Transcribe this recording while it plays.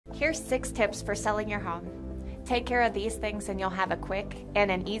Here's 6 tips for selling your home. Take care of these things and you'll have a quick and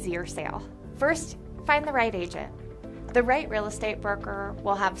an easier sale. First, find the right agent. The right real estate broker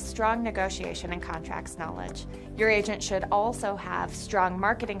will have strong negotiation and contracts knowledge. Your agent should also have strong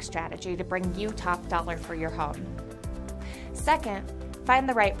marketing strategy to bring you top dollar for your home. Second, find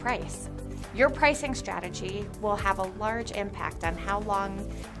the right price. Your pricing strategy will have a large impact on how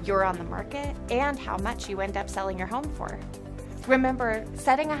long you're on the market and how much you end up selling your home for. Remember,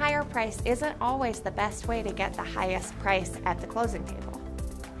 setting a higher price isn't always the best way to get the highest price at the closing table.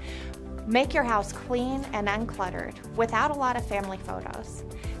 Make your house clean and uncluttered without a lot of family photos.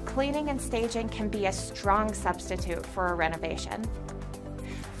 Cleaning and staging can be a strong substitute for a renovation.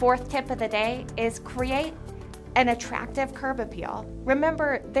 Fourth tip of the day is create an attractive curb appeal.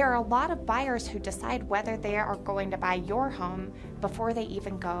 Remember, there are a lot of buyers who decide whether they are going to buy your home before they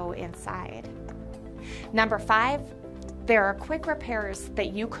even go inside. Number 5, there are quick repairs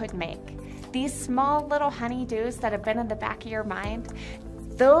that you could make. These small little honeydews that have been in the back of your mind,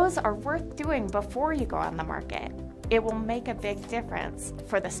 those are worth doing before you go on the market. It will make a big difference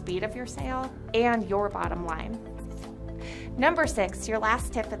for the speed of your sale and your bottom line. Number 6, your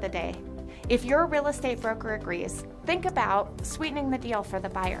last tip of the day. If your real estate broker agrees, think about sweetening the deal for the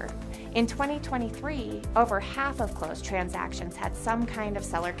buyer. In 2023, over half of closed transactions had some kind of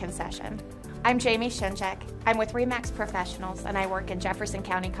seller concession. I'm Jamie Shinjek. I'm with RE/MAX Professionals and I work in Jefferson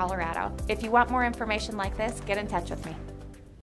County, Colorado. If you want more information like this, get in touch with me.